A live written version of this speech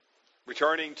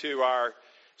Returning to our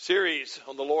series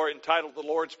on the Lord entitled The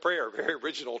Lord's Prayer. Very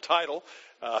original title.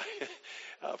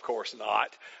 Of course not.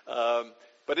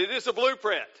 But it is a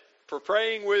blueprint for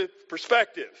praying with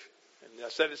perspective. And I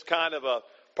said it's kind of a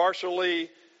partially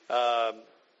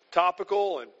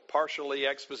topical and partially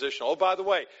expositional. Oh, by the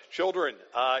way, children,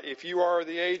 if you are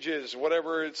the ages,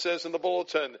 whatever it says in the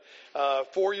bulletin,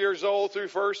 4 years old through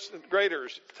first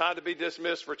graders, time to be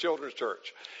dismissed for children's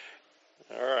church.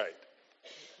 All right.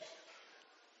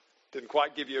 Didn't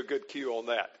quite give you a good cue on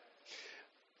that.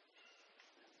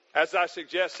 As I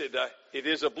suggested, it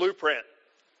is a blueprint,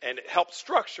 and it helps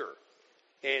structure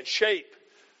and shape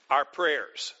our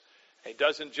prayers. It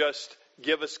doesn't just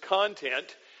give us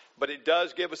content, but it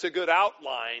does give us a good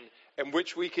outline in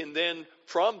which we can then,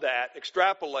 from that,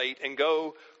 extrapolate and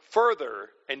go further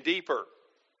and deeper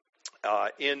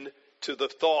into the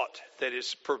thought that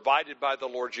is provided by the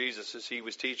Lord Jesus as he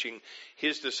was teaching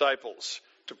his disciples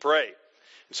to pray.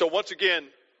 And so once again,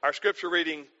 our scripture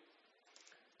reading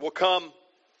will come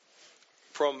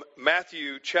from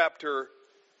Matthew chapter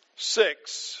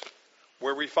 6,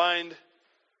 where we find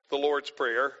the Lord's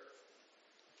Prayer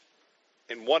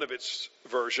in one of its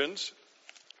versions.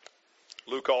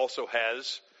 Luke also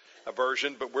has a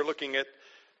version, but we're looking at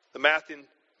the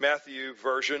Matthew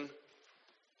version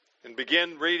and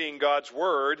begin reading God's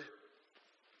Word.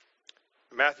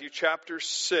 Matthew chapter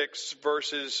 6,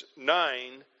 verses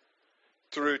 9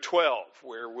 through 12,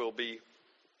 where we'll be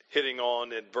hitting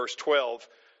on in verse 12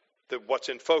 what's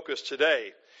in focus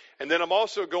today. And then I'm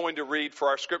also going to read for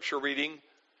our scripture reading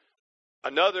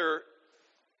another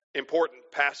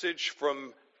important passage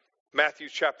from Matthew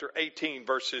chapter 18,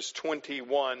 verses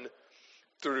 21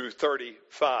 through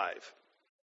 35.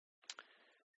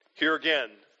 Here again,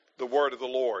 the word of the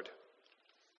Lord.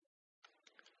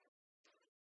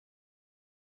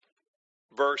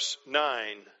 Verse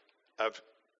 9 of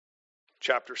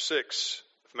chapter 6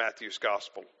 of Matthew's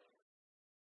Gospel.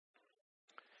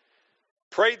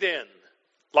 Pray then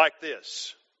like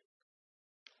this: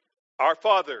 Our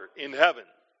Father in heaven,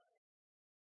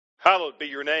 hallowed be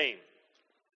your name.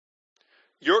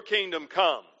 Your kingdom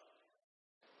come.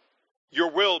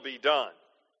 Your will be done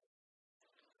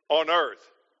on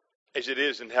earth as it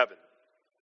is in heaven.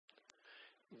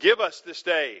 Give us this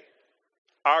day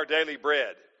our daily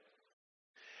bread,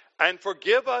 and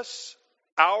forgive us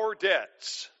our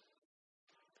debts,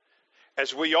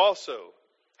 as we also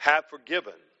have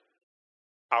forgiven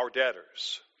our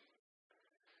debtors.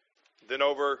 Then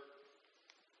over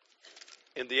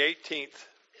in the 18th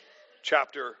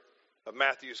chapter of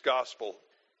Matthew's Gospel,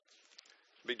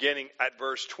 beginning at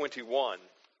verse 21.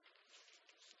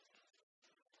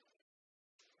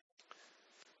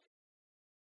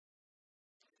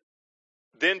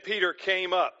 Then Peter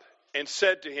came up and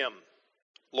said to him,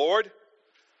 Lord,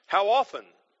 how often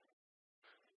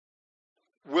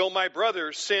will my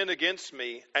brother sin against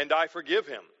me and I forgive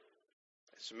him?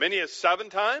 As many as 7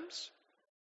 times?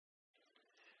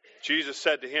 Jesus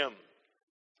said to him,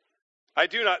 I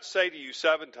do not say to you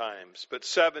 7 times, but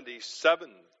 77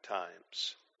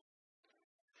 times.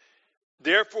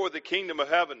 Therefore the kingdom of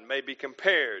heaven may be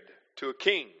compared to a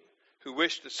king who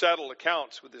wished to settle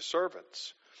accounts with his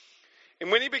servants.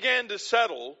 And when he began to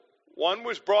settle, one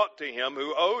was brought to him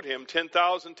who owed him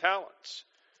 10,000 talents.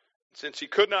 Since he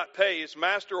could not pay, his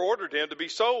master ordered him to be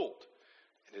sold,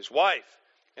 and his wife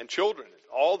and children,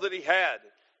 all that he had,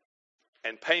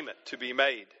 and payment to be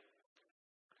made.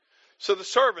 So the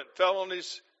servant fell on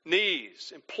his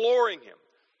knees, imploring him,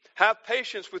 have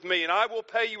patience with me, and I will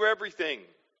pay you everything.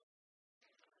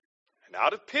 And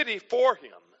out of pity for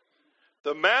him,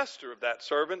 the master of that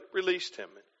servant released him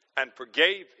and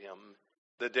forgave him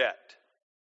the debt.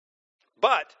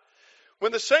 But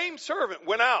when the same servant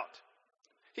went out,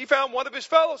 he found one of his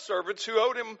fellow servants who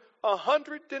owed him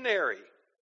 100 denarii.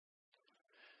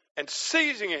 And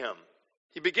seizing him,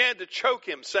 he began to choke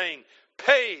him, saying,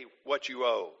 pay what you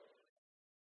owe.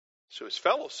 So his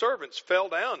fellow servants fell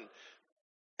down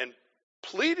and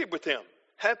pleaded with him,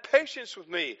 have patience with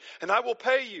me, and I will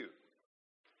pay you.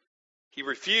 He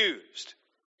refused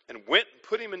and went and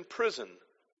put him in prison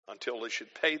until he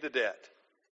should pay the debt.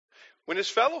 When his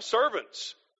fellow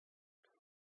servants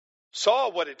saw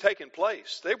what had taken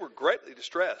place, they were greatly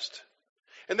distressed.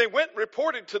 And they went and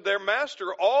reported to their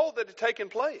master all that had taken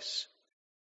place.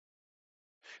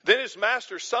 Then his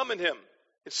master summoned him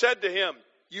and said to him,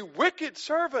 you wicked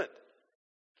servant,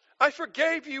 I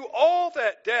forgave you all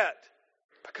that debt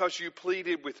because you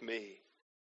pleaded with me.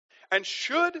 And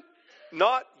should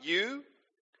not you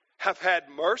have had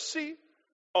mercy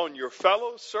on your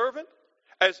fellow servant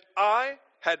as I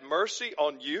had mercy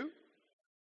on you?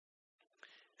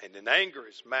 And in anger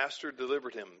his master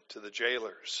delivered him to the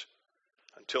jailers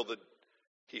until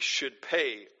he should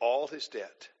pay all his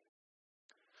debt.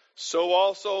 So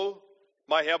also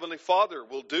my heavenly Father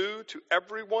will do to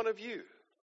every one of you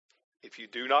if you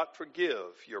do not forgive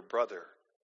your brother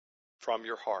from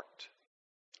your heart.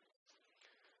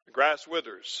 The grass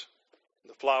withers,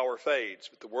 the flower fades,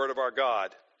 but the word of our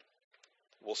God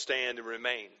will stand and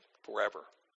remain forever.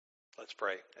 Let's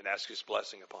pray and ask his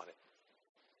blessing upon it.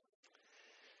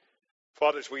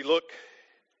 Father, as we look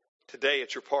today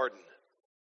at your pardon,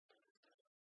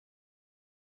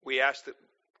 we ask that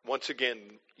once again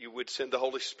you would send the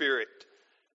Holy Spirit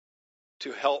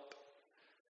to help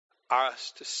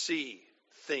us to see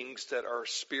things that are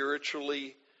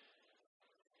spiritually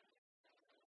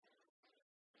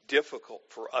difficult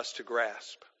for us to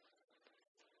grasp.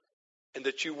 And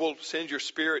that you will send your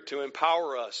Spirit to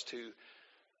empower us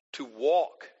to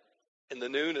walk in the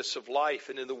newness of life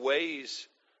and in the ways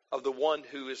of the one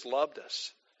who has loved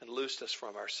us and loosed us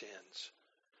from our sins.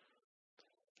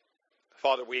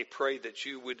 Father, we pray that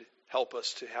you would help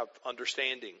us to have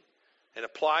understanding and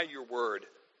apply your word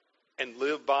and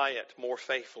live by it more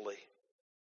faithfully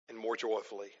and more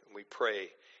joyfully. And we pray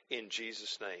in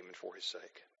Jesus' name and for his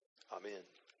sake. Amen.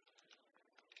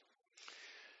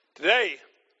 Today,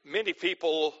 many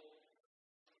people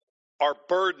are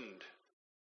burdened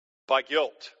by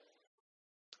guilt.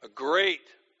 A great,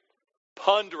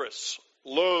 ponderous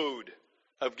load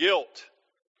of guilt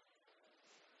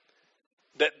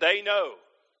that they know,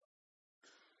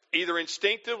 either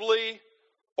instinctively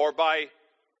or by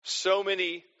so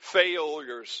many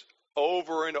failures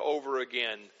over and over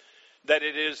again, that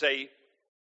it is a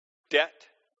debt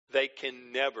they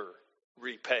can never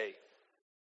repay.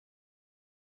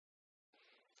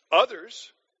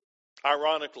 Others,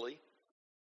 ironically,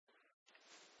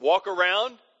 walk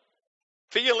around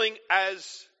feeling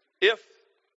as if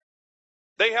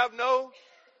they have no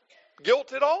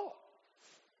guilt at all.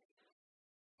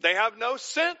 They have no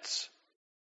sense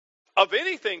of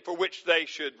anything for which they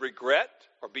should regret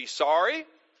or be sorry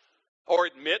or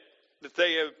admit that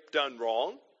they have done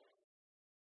wrong.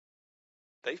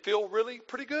 They feel really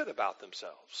pretty good about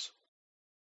themselves.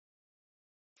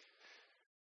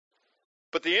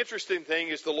 But the interesting thing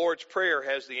is the Lord's Prayer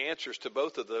has the answers to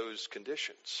both of those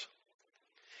conditions.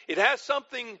 It has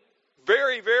something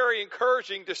very, very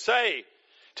encouraging to say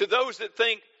to those that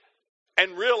think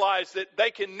and realize that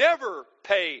they can never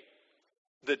pay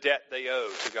the debt they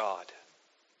owe to God.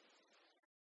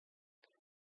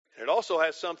 And it also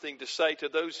has something to say to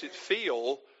those that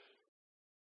feel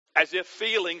as if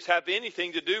feelings have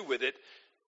anything to do with it,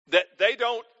 that they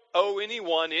don't owe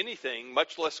anyone anything,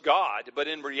 much less God, but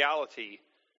in reality,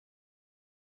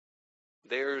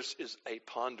 theirs is a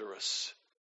ponderous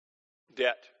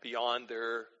debt beyond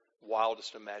their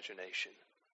wildest imagination.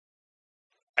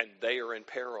 And they are in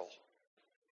peril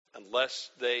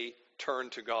unless they turn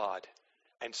to God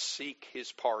and seek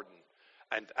his pardon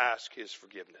and ask his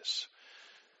forgiveness.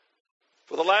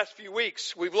 For the last few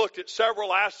weeks, we've looked at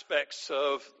several aspects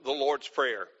of the Lord's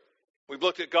Prayer. We've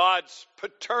looked at God's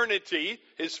paternity,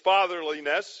 his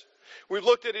fatherliness. We've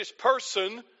looked at his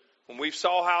person, and we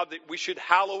saw how that we should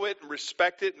hallow it and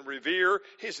respect it and revere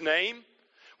his name.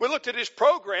 We looked at his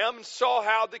program and saw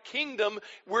how the kingdom,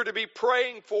 we're to be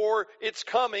praying for its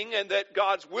coming and that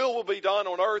God's will be done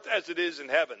on earth as it is in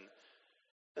heaven.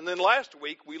 And then last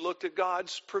week, we looked at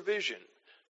God's provision.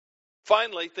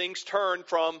 Finally, things turn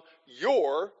from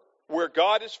where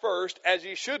God is first, as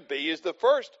he should be, is the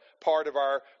first part of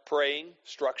our praying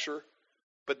structure.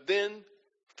 But then,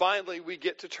 finally, we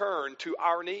get to turn to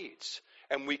our needs.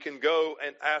 And we can go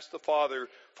and ask the Father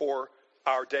for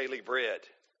our daily bread,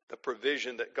 the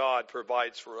provision that God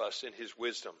provides for us in his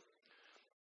wisdom.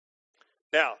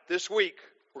 Now, this week,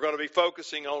 we're going to be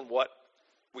focusing on what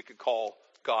we could call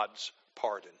God's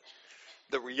pardon,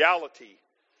 the reality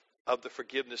of the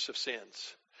forgiveness of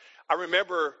sins. I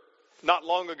remember not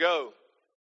long ago,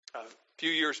 a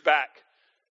few years back,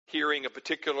 hearing a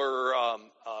particular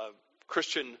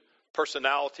Christian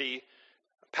personality,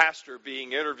 pastor,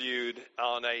 being interviewed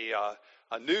on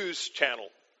a news channel,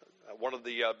 one of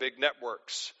the big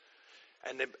networks,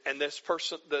 and this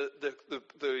person,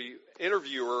 the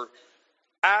interviewer,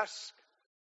 asked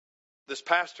this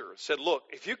pastor, said, "Look,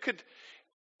 if you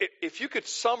could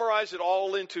summarize it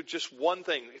all into just one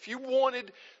thing, if you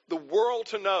wanted the world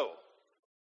to know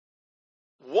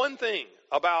one thing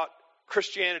about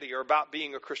Christianity or about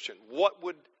being a Christian, what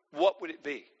would it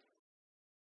be?"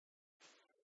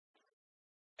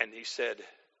 And he said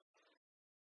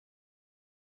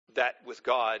that with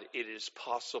God, it is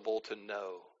possible to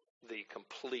know the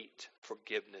complete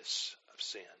forgiveness of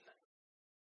sin.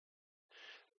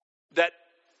 that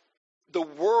the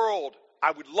world,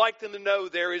 I would like them to know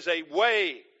there is a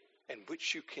way in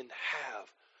which you can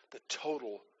have the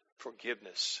total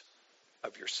forgiveness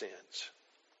of your sins.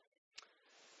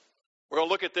 We're going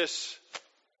to look at this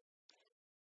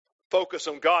focus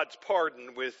on God's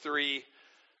pardon with 3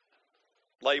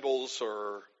 labels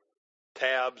or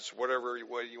tabs, whatever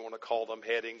way you want to call them,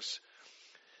 headings.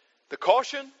 The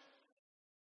caution,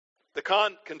 the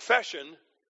confession,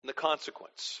 and the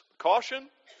consequence. Caution,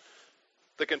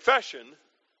 the confession,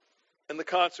 and the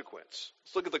consequence.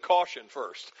 Let's look at the caution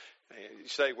first. You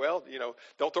say, well,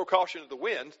 don't throw caution to the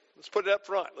wind. Let's put it up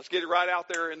front. Let's get it right out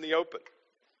there in the open.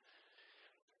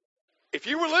 If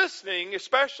you were listening,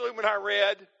 especially when I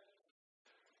read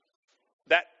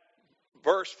that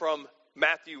verse from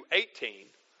Matthew 18,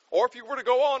 or if you were to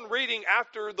go on reading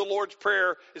after the Lord's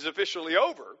Prayer is officially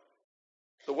over,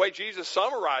 the way Jesus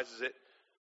summarizes it,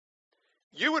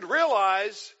 you would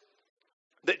realize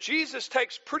that Jesus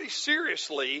takes pretty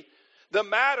seriously the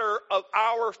matter of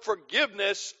our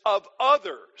forgiveness of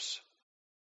others.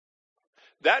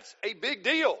 That's a big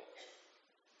deal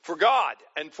for God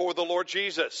and for the Lord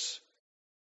Jesus.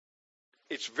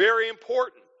 It's very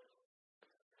important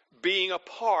being a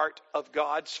part of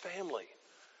God's family,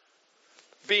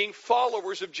 being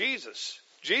followers of Jesus.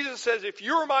 Jesus says, if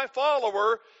you're my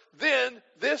follower, then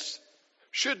this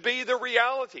should be the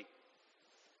reality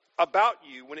about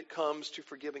you when it comes to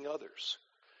forgiving others.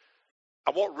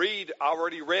 I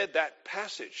already read that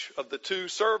passage of the 2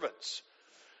 servants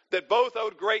that both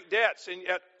owed great debts,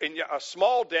 and yet a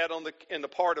small debt in the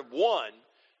part of one,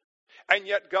 and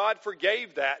yet God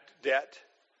forgave that debt,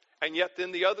 and yet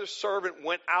then the other servant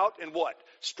went out and what?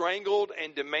 Strangled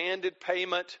and demanded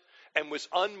payment and was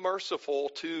unmerciful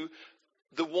to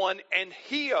the one, and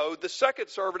the second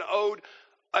servant owed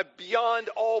a beyond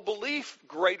all belief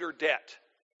greater debt.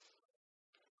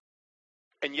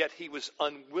 And yet he was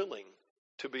unwilling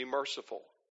to be merciful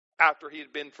after he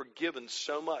had been forgiven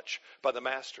so much by the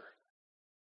master.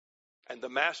 And the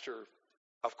master,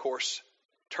 of course,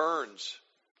 turns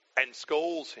and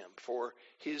scolds him for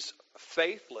his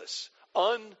faithless,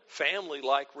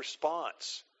 unfamily-like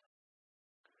response.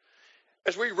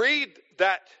 As we read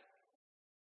that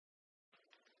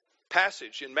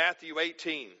passage in Matthew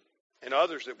 18 and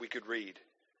others that we could read,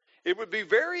 it would be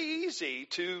very easy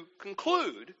to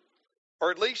conclude,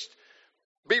 or at least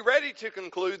be ready to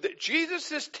conclude, that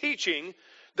Jesus is teaching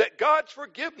that God's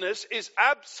forgiveness is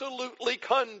absolutely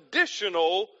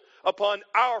conditional upon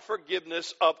our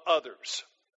forgiveness of others.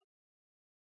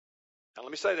 Now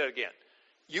let me say that again.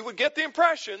 You would get the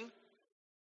impression,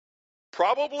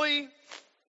 probably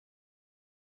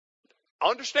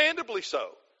understandably so,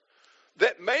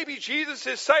 that maybe Jesus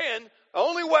is saying the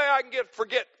only way I can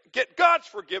get God's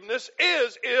forgiveness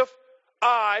is if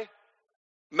I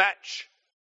match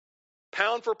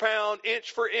pound for pound,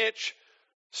 inch for inch,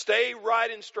 stay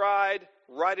right in stride,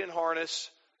 right in harness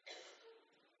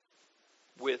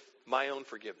with my own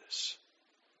forgiveness.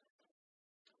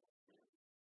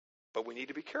 But we need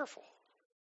to be careful.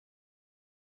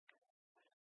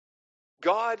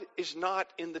 God is not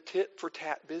in the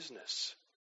tit-for-tat business.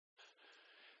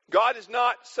 God is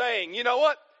not saying, you know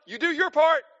what? You do your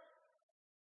part,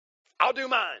 I'll do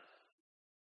mine.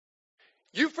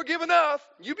 You forgive enough,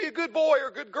 you be a good boy or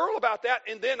a good girl about that,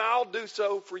 and then I'll do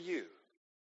so for you.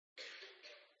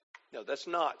 No, that's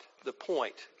not the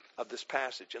point of this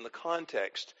passage, and the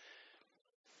context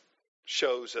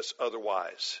shows us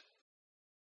otherwise.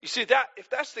 You see, that if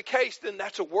that's the case, then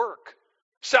that's a work.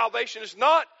 Salvation is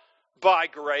not by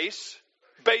grace,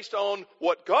 based on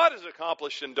what God has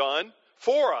accomplished and done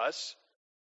for us.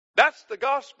 That's the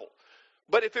gospel.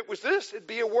 But if it was this, it'd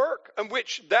be a work in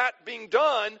which that being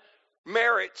done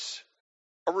merits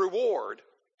a reward,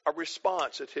 a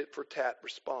response, a tit-for-tat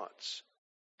response.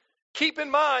 Keep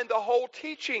in mind, the whole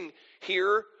teaching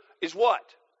here is what?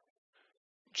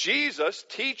 Jesus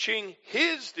teaching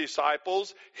his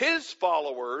disciples, his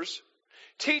followers,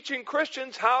 teaching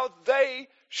Christians how they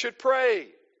should pray.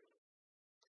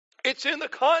 It's in the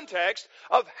context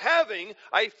of having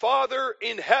a Father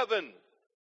in heaven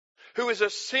who is a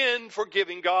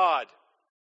sin-forgiving God.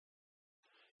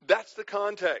 That's the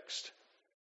context.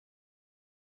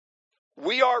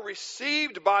 We are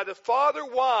received by the Father.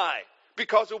 Why?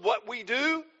 Because of what we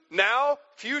do now,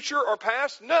 future, or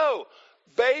past? No.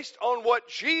 Based on what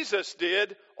Jesus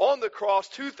did on the cross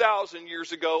 2,000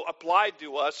 years ago, applied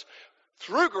to us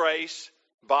through grace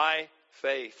by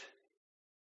faith.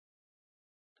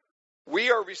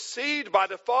 We are received by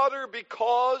the Father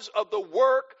because of the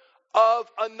work of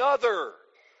another,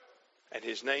 and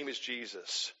his name is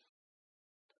Jesus.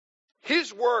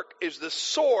 His work is the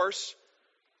source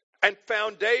and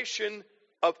foundation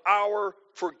of our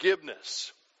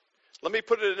forgiveness. Let me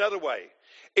put it another way.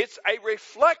 It's a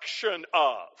reflection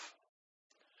of,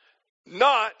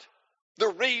 not the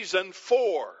reason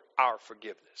for our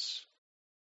forgiveness.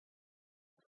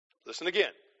 Listen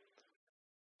again.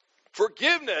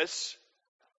 Forgiveness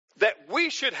that we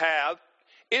should have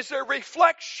is a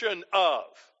reflection of.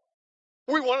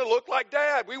 We want to look like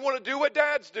Dad. We want to do what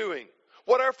Dad's doing,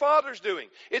 what our Father's doing.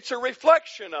 It's a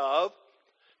reflection of,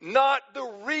 not the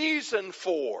reason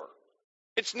for.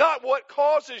 It's not what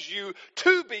causes you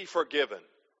to be forgiven.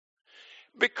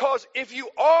 Because if you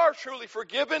are truly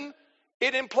forgiven,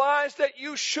 it implies that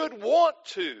you should want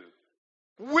to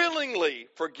willingly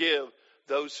forgive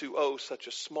those who owe such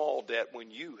a small debt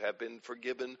when you have been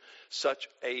forgiven such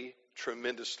a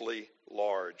tremendously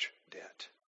large debt.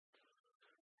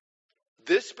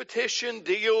 This petition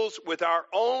deals with our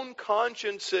own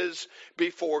consciences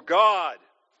before God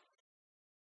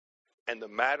and the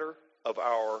matter of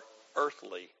our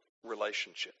earthly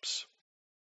relationships.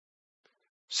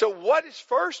 So what is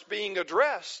first being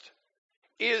addressed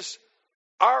is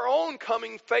our own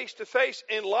coming face to face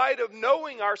in light of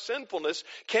knowing our sinfulness.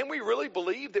 Can we really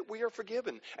believe that we are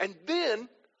forgiven? And then,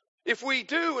 if we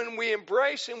do and we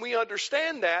embrace and we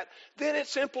understand that, then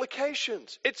its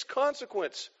implications, its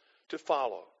consequence to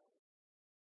follow.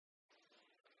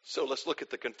 So let's look at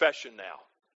the confession now.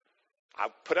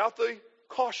 I've put out the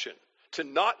caution to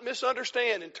not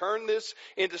misunderstand and turn this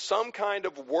into some kind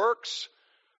of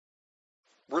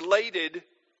works-related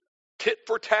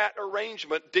tit-for-tat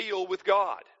arrangement deal with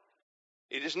God.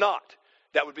 It is not.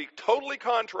 That would be totally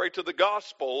contrary to the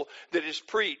gospel that is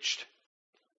preached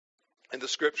in the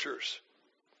Scriptures.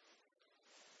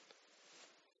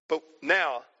 But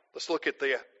now, let's look at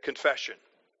the confession.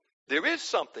 There is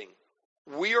something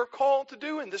we are called to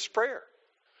do in this prayer.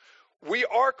 We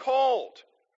are called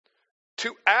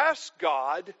to ask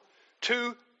God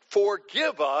to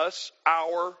forgive us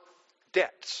our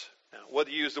debts. Now, whether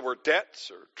you use the word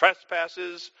debts or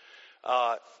trespasses,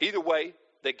 either way,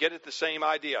 they get at the same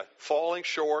idea. Falling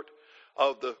short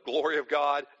of the glory of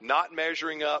God, not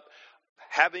measuring up,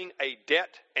 having a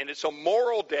debt, and it's a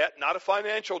moral debt, not a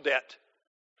financial debt.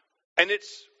 And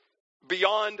it's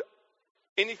beyond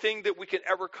anything that we can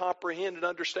ever comprehend and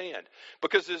understand.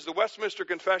 Because as the Westminster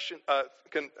Confession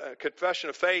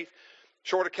of Faith,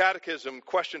 Shorter Catechism,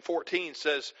 question 14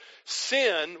 says,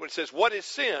 sin, when it says, what is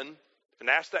sin? And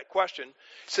ask that question.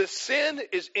 It says, sin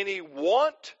is any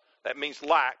want, that means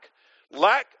lack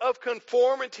of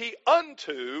conformity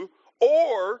unto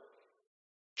or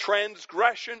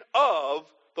transgression of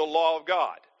the law of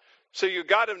God. So you've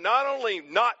got to not only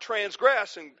not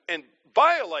transgress and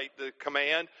violate the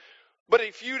command, but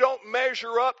if you don't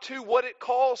measure up to what it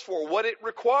calls for, what it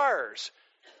requires,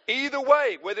 either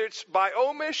way, whether it's by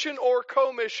omission or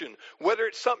commission, whether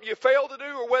it's something you failed to do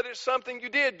or whether it's something you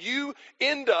did, you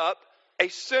end up a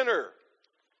sinner,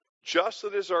 justly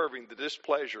deserving the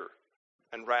displeasure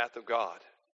and wrath of God.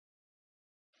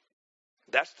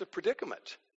 That's the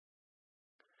predicament.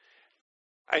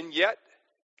 And yet,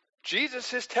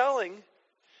 Jesus is telling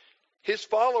his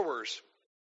followers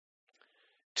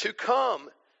to come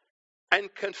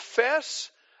and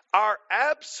confess our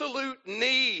absolute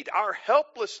need, our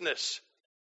helplessness.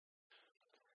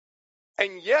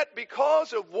 And yet,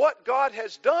 because of what God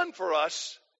has done for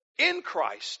us in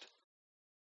Christ,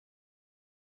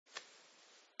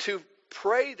 to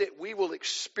pray that we will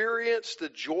experience the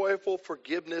joyful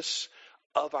forgiveness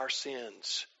of our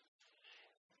sins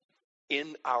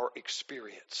in our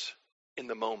experience, in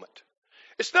the moment.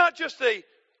 It's not just a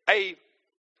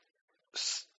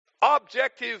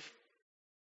objective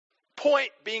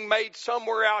point being made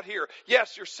somewhere out here.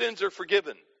 Yes, your sins are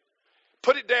forgiven.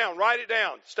 Put it down, write it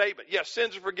down, statement. Yes,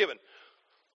 sins are forgiven.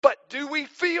 But do we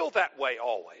feel that way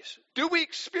always? Do we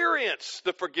experience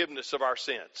the forgiveness of our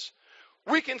sins?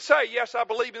 We can say, yes, I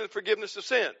believe in the forgiveness of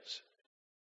sins,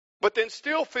 but then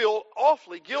still feel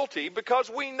awfully guilty because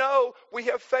we know we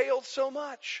have failed so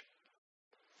much.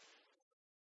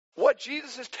 What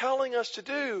Jesus is telling us to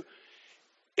do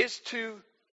is to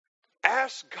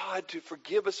ask God to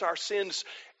forgive us our sins,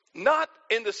 not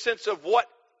in the sense of what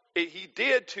he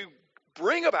did to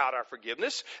bring about our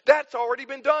forgiveness. That's already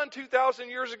been done 2,000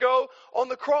 years ago on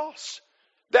the cross.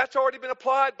 That's already been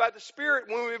applied by the Spirit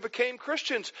when we became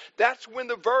Christians. That's when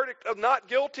the verdict of not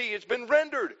guilty has been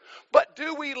rendered. But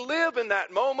do we live in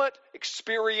that moment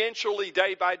experientially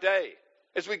day by day?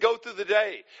 As we go through the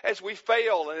day, as we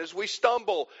fail and as we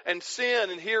stumble and sin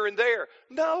and here and there?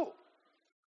 No.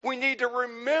 We need to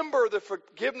remember the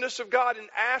forgiveness of God and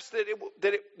ask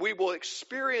that we will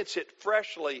experience it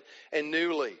freshly and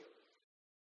newly.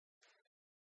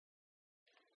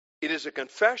 It is a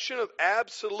confession of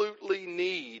absolute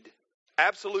need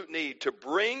to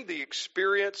bring the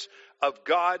experience of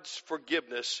God's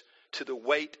forgiveness to the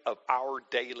weight of our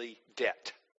daily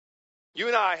debt. You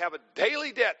and I have a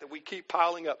daily debt that we keep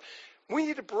piling up. We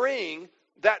need to bring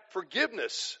that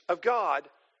forgiveness of God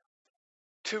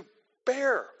to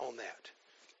bear on that.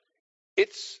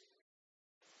 It's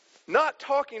not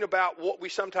talking about what we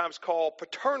sometimes call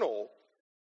paternal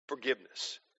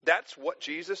forgiveness. That's what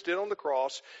Jesus did on the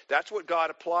cross. That's what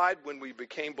God applied when we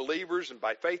became believers, and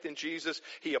by faith in Jesus,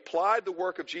 He applied the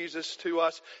work of Jesus to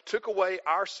us, took away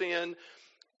our sin,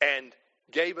 and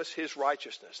gave us His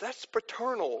righteousness. That's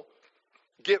paternal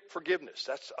forgiveness.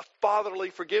 That's a fatherly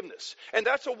forgiveness. And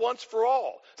that's a once for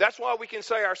all. That's why we can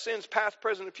say our sins, past,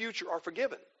 present, and future, are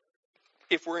forgiven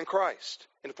if we're in Christ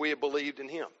and if we have believed in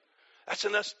Him. That's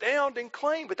an astounding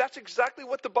claim, but that's exactly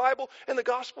what the Bible and the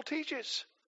gospel teaches.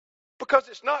 Because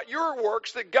it's not your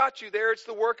works that got you there, it's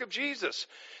the work of Jesus.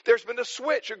 There's been a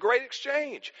switch, a great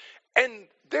exchange. And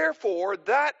therefore,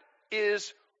 that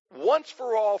is once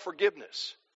for all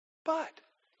forgiveness. But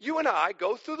you and I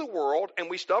go through the world and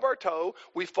we stub our toe,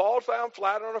 we fall down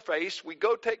flat on our face, we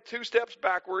go take 2 steps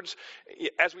backwards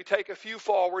as we take a few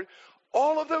forward.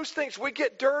 All of those things, we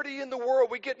get dirty in the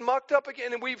world, we get mucked up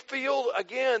again, and we feel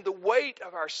again the weight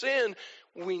of our sin.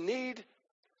 We need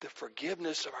the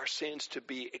forgiveness of our sins to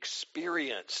be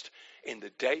experienced in the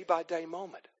day-by-day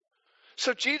moment.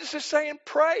 So Jesus is saying,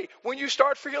 pray. When you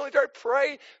start feeling dirty,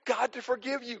 pray God to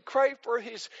forgive you. Pray for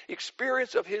His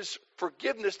experience of His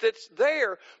forgiveness that's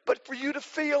there, but for you to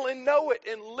feel and know it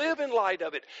and live in light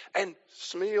of it and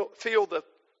feel the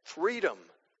freedom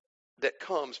that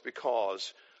comes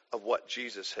because of what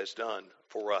Jesus has done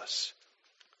for us.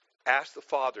 Ask the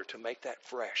Father to make that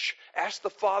fresh. Ask the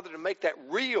Father to make that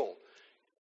real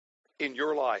in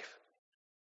your life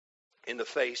in the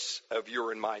face of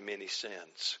your and my many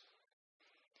sins.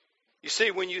 You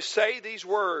see, when you say these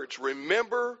words,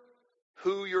 remember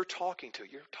who you're talking to.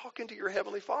 You're talking to your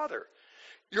Heavenly Father.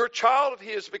 You're a child of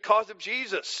His because of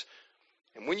Jesus.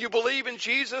 And when you believe in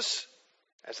Jesus,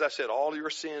 as I said, all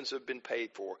your sins have been paid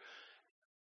for.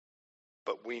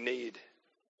 But we need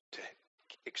to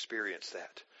experience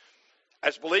that.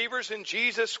 As believers in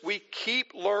Jesus, we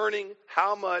keep learning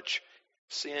how much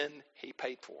sin He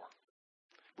paid for.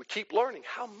 We keep learning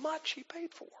how much He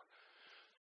paid for.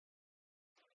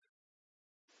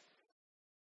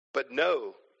 But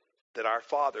know that our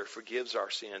Father forgives our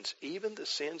sins, even the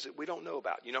sins that we don't know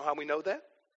about. You know how we know that?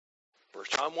 1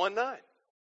 John 1:9.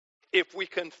 If we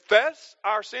confess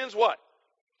our sins, what?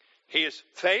 He is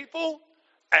faithful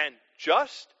and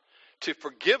just to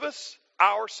forgive us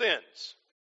our sins.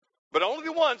 But only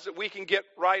the ones that we can get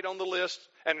right on the list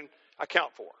and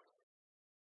account for.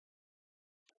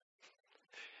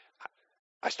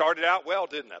 I started out well,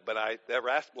 didn't I? But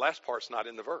that last part's not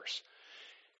in the verse.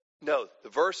 No, the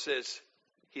verse says,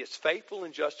 He is faithful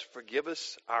and just to forgive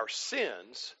us our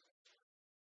sins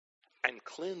and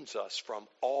cleanse us from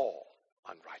all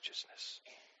unrighteousness.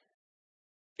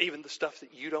 Even the stuff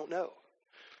that you don't know.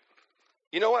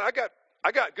 You know what?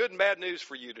 I got good and bad news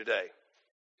for you today.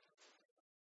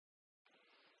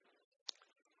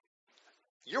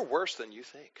 You're worse than you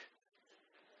think.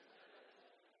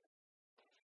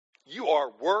 You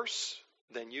are worse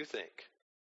than you think.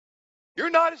 You're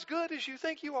not as good as you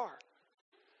think you are.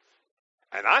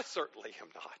 And I certainly am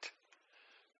not.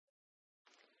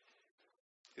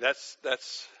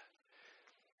 That's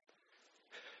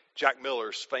Jack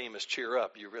Miller's famous cheer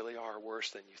up. You really are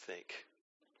worse than you think.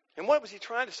 And what was he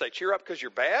trying to say? Cheer up because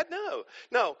you're bad?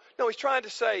 No, he's trying to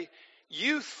say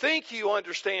you think you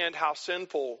understand how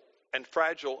sinful and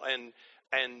fragile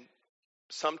and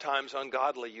sometimes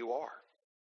ungodly you are.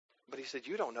 But he said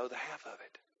you don't know the half of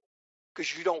it.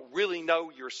 Because you don't really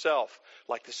know yourself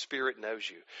like the Spirit knows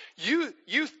you.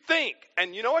 You think,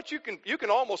 and you know what? You can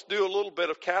almost do a little bit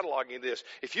of cataloging of this.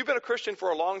 If you've been a Christian for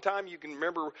a long time, you can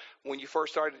remember when you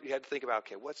first started, you had to think about,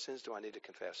 okay, what sins do I need to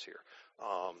confess here?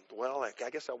 Well, I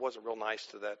guess I wasn't real nice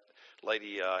to that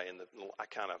lady, I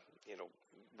kind of,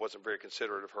 wasn't very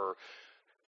considerate of her.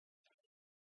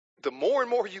 The more and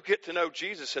more you get to know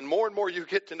Jesus and more you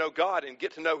get to know God and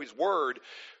get to know His Word,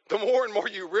 the more and more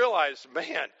you realize,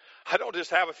 man, I don't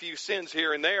just have a few sins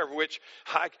here and there, which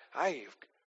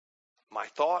my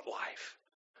thought life,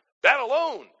 that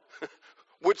alone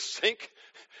would sink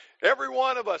every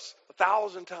one of us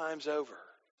 1,000 times over.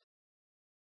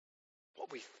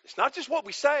 It's not just what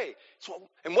we say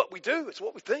and what we do, it's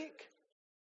what we think.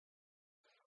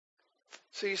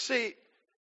 So you see,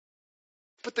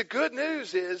 but the good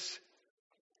news is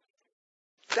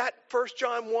that 1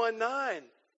 John 1:9,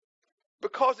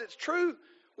 because it's true,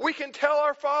 We can tell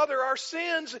our Father our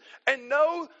sins and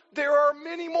know there are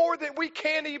many more that we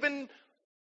can't even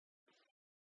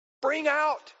bring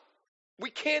out. We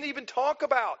can't even talk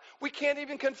about. We can't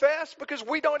even confess because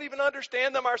we don't even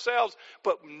understand them ourselves.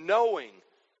 But knowing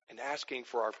and asking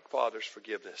for our Father's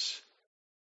forgiveness.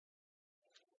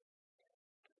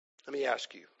 Let me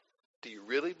ask you, do you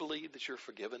really believe that you're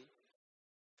forgiven?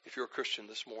 If you're a Christian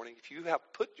this morning, if you have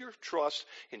put your trust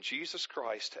in Jesus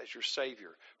Christ as your Savior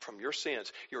from your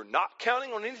sins, you're not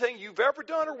counting on anything you've ever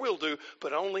done or will do,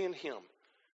 but only in Him.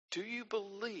 Do you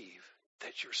believe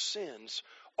that your sins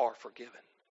are forgiven?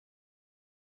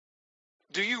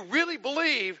 Do you really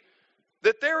believe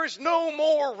that there is no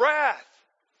more wrath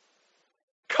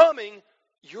coming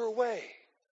your way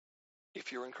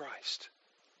if you're in Christ?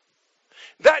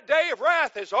 That day of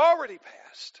wrath has already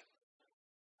passed.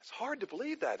 It's hard to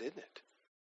believe that, isn't it?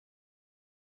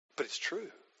 But it's true.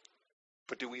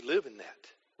 But do we live in that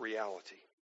reality?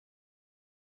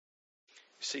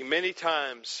 You see, many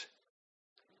times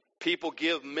people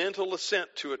give mental assent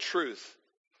to a truth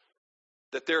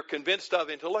that they're convinced of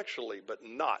intellectually, but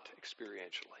not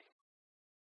experientially.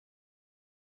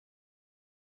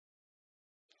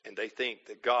 And they think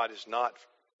that God has not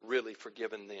really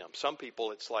forgiven them. Some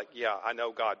people, it's like, yeah, I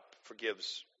know God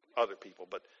forgives other people,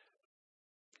 but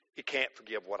He can't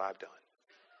forgive what I've done.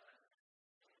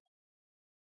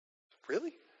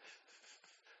 Really?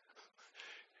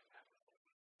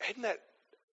 Isn't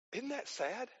that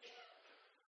sad?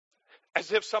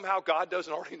 As if somehow God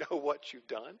doesn't already know what you've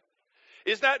done.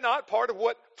 Is that not part of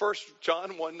what 1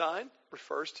 John 1:9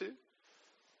 refers to?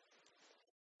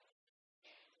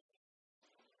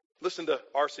 Listen to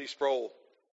R.C. Sproul,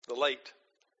 the late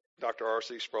Dr.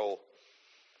 R.C. Sproul.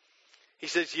 He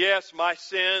says, yes, my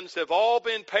sins have all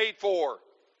been paid for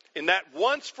in that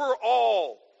once for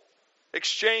all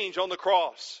exchange on the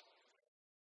cross.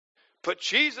 But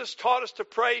Jesus taught us to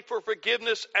pray for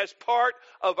forgiveness as part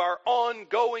of our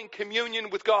ongoing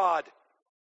communion with God.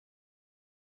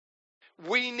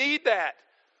 We need that.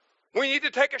 We need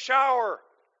to take a shower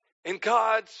in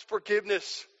God's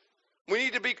forgiveness. We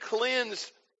need to be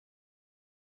cleansed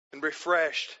and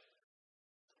refreshed.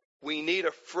 We need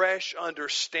a fresh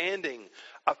understanding,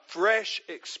 a fresh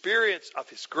experience of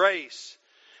His grace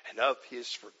and of His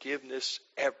forgiveness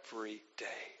every day.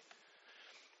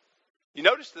 You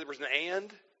notice there was an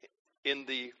and in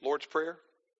the Lord's Prayer?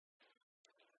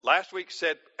 Last week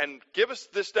said, and give us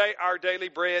this day our daily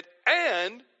bread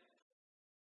and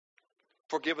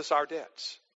forgive us our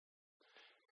debts.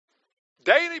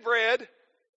 Daily bread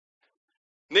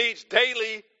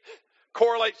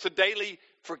correlates to daily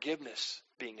forgiveness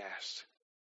being asked.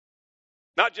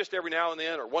 Not just every now and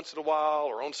then or once in a while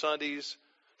or on Sundays.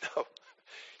 No.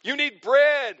 You need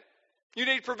bread. You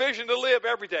need provision to live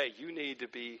every day. You need to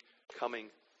be coming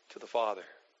to the Father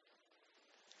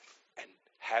and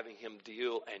having Him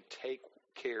deal and take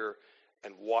care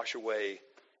and wash away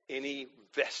any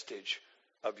vestige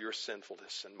of your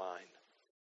sinfulness and mine.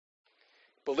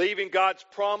 Believing God's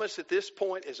promise at this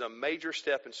point is a major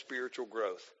step in spiritual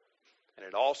growth. And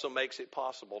it also makes it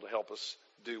possible to help us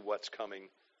do what's coming,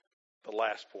 the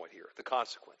last point here, the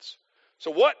consequence.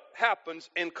 So what happens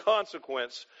in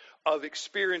consequence of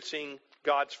experiencing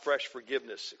God's fresh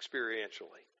forgiveness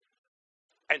experientially?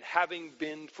 And having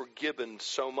been forgiven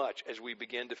so much as we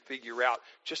begin to figure out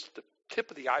just the tip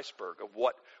of the iceberg of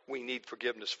what we need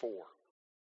forgiveness for.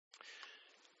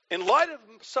 In light of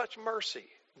such mercy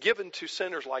given to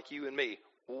sinners like you and me,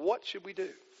 what should we do?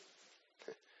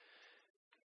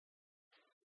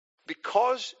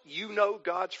 Because you know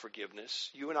God's forgiveness,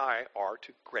 you and I are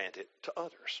to grant it to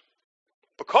others.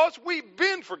 Because we've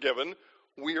been forgiven,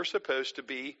 we are supposed to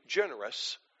be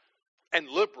generous and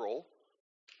liberal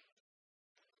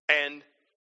and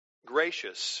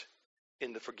gracious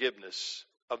in the forgiveness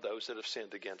of those that have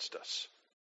sinned against us.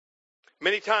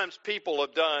 Many times people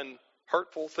have done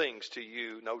hurtful things to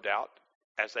you, no doubt,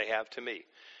 as they have to me.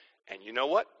 And you know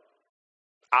what?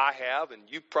 I have, and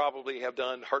you probably have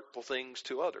done hurtful things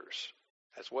to others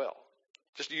as well.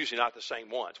 Just usually not the same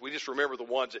ones. We just remember the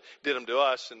ones that did them to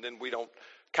us, and then we don't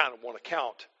kind of want to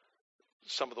count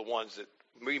some of the ones that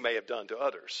we may have done to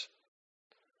others.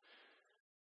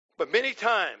 But many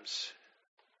times,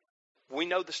 we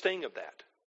know the sting of that,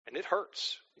 and it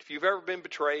hurts. If you've ever been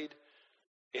betrayed,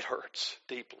 it hurts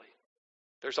deeply.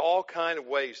 There's all kinds of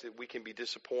ways that we can be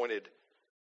disappointed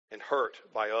and hurt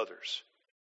by others.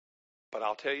 But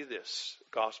I'll tell you this,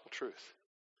 gospel truth.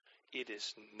 It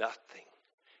is nothing.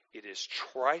 It is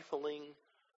trifling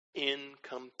in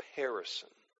comparison,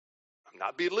 I'm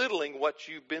not belittling what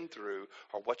you've been through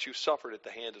or what you suffered at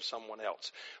the hand of someone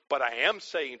else. But I am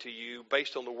saying to you,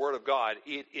 based on the Word of God,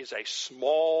 it is a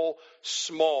small,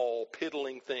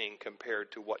 piddling thing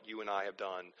compared to what you and I have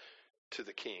done to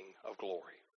the King of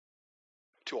glory,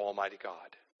 to Almighty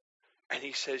God. And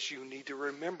he says you need to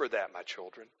remember that, my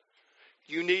children.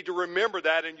 You need to remember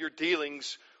that in your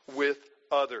dealings with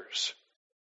others.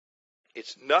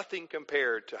 It's nothing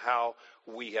compared to how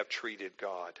we have treated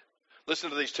God.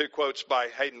 Listen to these two quotes by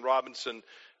Hayden Robinson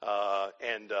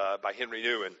and by Henry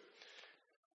Nouwen.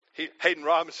 Hayden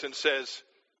Robinson says,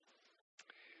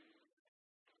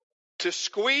 "To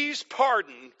squeeze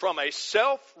pardon from a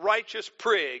self-righteous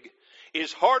prig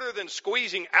is harder than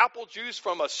squeezing apple juice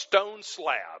from a stone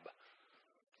slab.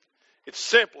 It's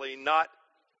simply not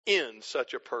in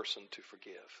such a person to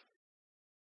forgive."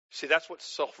 See, that's what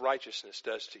self-righteousness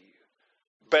does to you.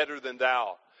 Better than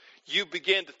thou. You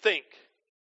begin to think,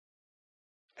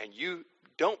 and you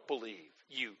don't believe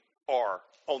you are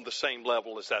on the same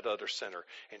level as that other sinner.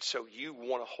 And so you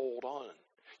want to hold on.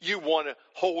 You want to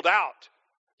hold out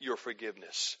your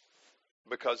forgiveness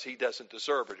because he doesn't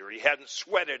deserve it, or he hadn't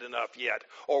sweated enough yet,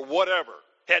 or whatever,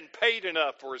 hadn't paid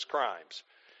enough for his crimes.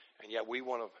 And yet we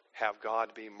want to have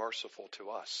God be merciful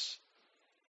to us.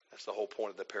 That's the whole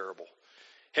point of the parable.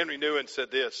 Henry Nouwen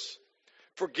said this: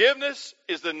 "Forgiveness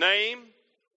is the name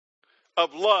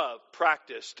of love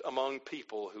practiced among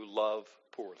people who love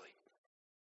poorly."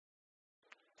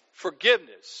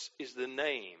 Forgiveness is the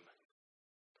name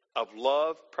of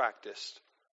love practiced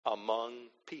among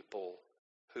people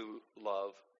who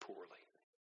love poorly.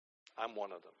 I'm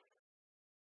one of them.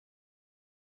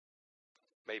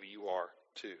 Maybe you are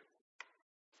too.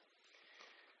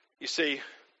 You see,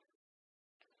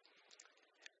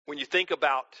 when you think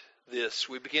about this,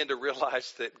 we begin to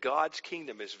realize that God's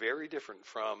kingdom is very different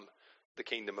from the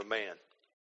kingdom of man.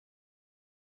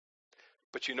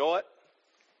 But you know what?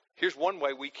 Here's one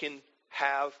way we can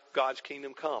have God's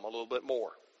kingdom come a little bit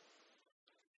more.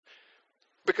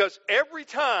 Because every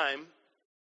time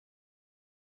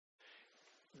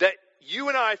that you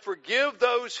and I forgive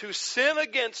those who sin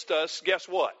against us, guess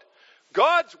what?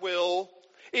 God's will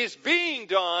is being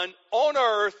done on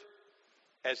earth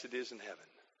as it is in heaven.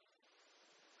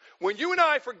 When you and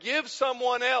I forgive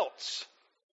someone else,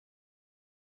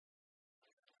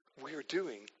 we are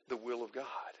doing the will of God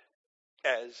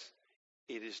as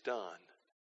it is done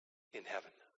in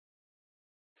heaven.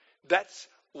 That's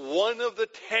one of the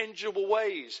tangible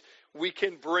ways we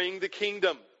can bring the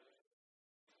kingdom,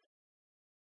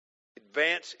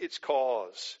 advance its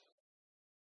cause.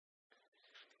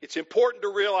 It's important to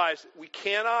realize that we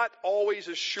cannot always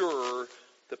assure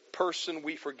the person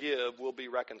we forgive will be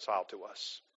reconciled to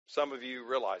us. Some of you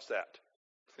realize that.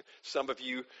 Some of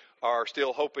you are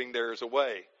still hoping there's a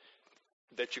way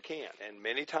that you can. And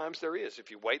many times there is.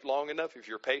 If you wait long enough, if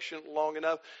you're patient long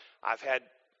enough. I've had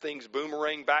things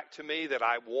boomerang back to me that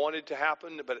I wanted to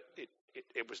happen, but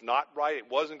it was not right.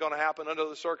 It wasn't going to happen under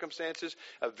the circumstances.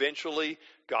 Eventually,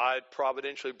 God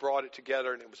providentially brought it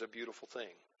together, and it was a beautiful thing.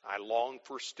 I long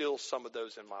for still some of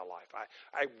those in my life.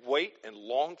 I wait and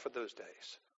long for those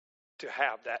days to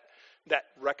have that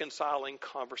reconciling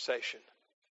conversation,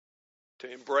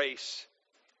 to embrace.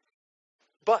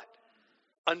 But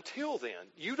until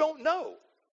then, you don't know.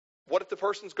 What if the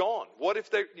person's gone? What if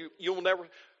you'll never...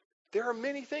 There are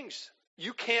many things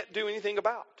you can't do anything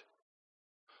about.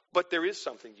 But there is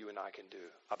something you and I can do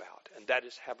about, and that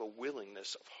is have a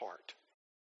willingness of heart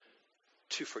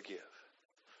to forgive.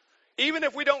 Even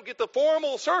if we don't get the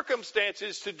formal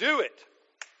circumstances to do it,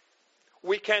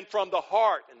 we can from the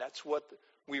heart, and that's what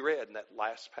we read in that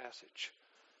last passage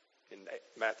in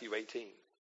Matthew 18.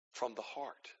 From the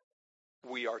heart,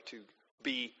 we are to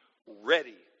be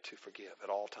ready to forgive at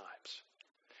all times.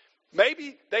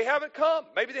 Maybe they haven't come.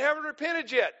 Maybe they haven't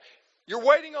repented yet. You're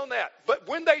waiting on that. But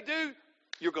when they do,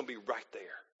 you're going to be right there.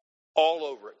 All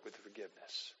over it with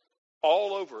forgiveness.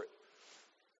 All over it.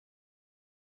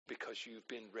 Because you've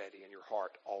been ready in your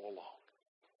heart all along.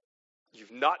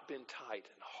 You've not been tight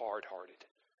and hard-hearted,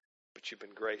 but you've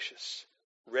been gracious,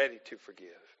 ready to forgive.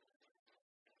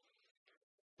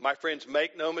 My friends,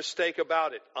 make no mistake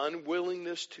about it.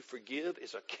 Unwillingness to forgive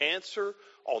is a cancer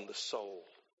on the soul.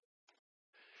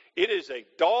 It is a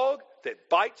dog that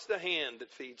bites the hand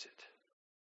that feeds it.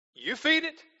 You feed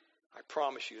it, I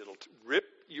promise you it'll rip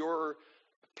your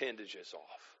appendages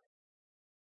off.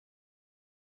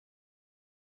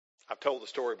 I've told the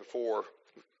story before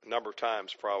a number of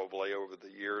times probably over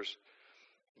the years,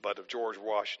 but of George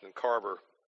Washington Carver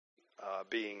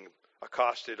being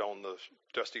accosted on the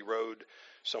dusty road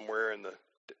somewhere in the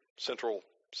central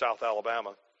South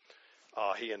Alabama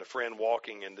he and a friend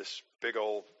walking, and this big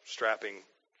old strapping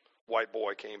white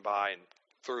boy came by and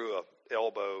threw a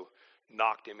elbow,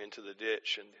 knocked him into the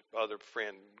ditch, and the other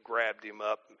friend grabbed him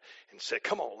up and said,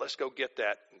 "Come on, let's go get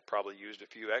that," and probably used a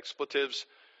few expletives.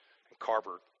 And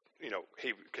Carver,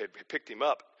 he picked him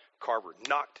up. Carver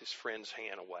knocked his friend's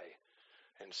hand away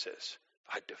and says,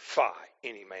 "I defy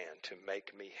any man to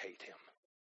make me hate him.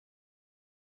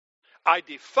 I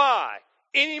defy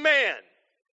any man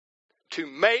to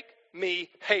make me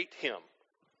hate him."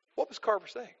 What was Carver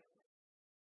saying?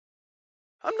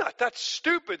 I'm not that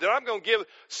stupid that I'm going to give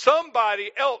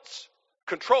somebody else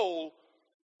control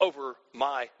over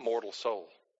my mortal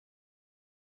soul.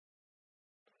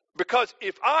 Because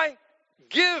if I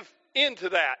give into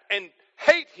that and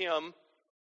hate him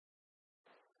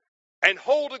and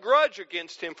hold a grudge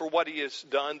against him for what he has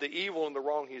done, the evil and the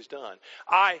wrong he has done,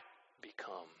 I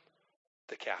become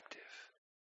the captive.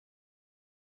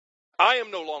 I am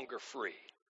no longer free.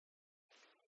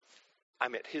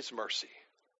 I'm at his mercy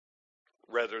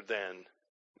rather than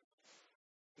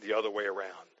the other way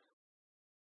around.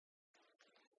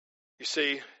 You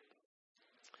see,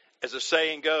 as the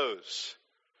saying goes,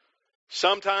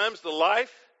 sometimes the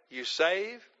life you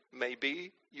save may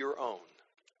be your own.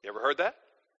 You ever heard that?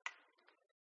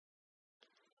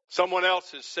 Someone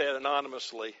else has said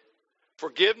anonymously,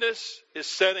 forgiveness is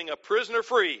setting a prisoner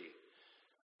free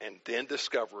and then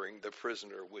discovering the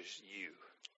prisoner was you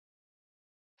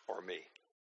or me.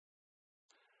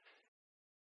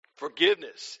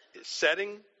 Forgiveness is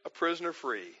setting a prisoner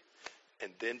free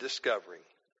and then discovering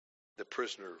the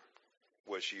prisoner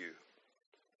was you.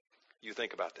 You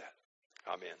think about that.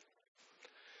 Amen.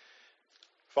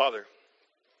 Father,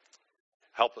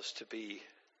 help us to be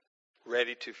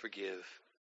ready to forgive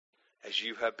as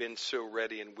you have been so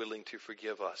ready and willing to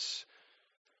forgive us.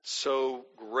 So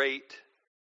great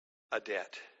a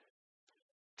debt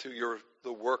through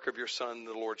the work of your Son,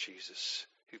 the Lord Jesus,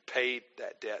 who paid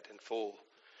that debt in full.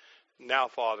 Now,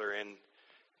 Father, in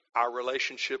our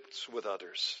relationships with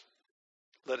others,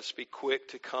 let us be quick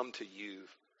to come to you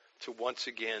to once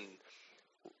again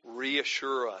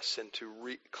reassure us and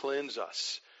to cleanse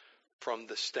us from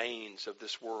the stains of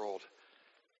this world,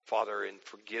 Father, in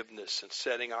forgiveness and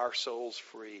setting our souls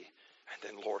free. And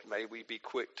then, Lord, may we be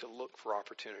quick to look for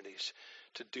opportunities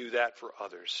to do that for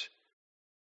others.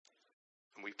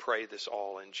 And we pray this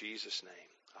all in Jesus' name.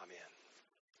 Amen.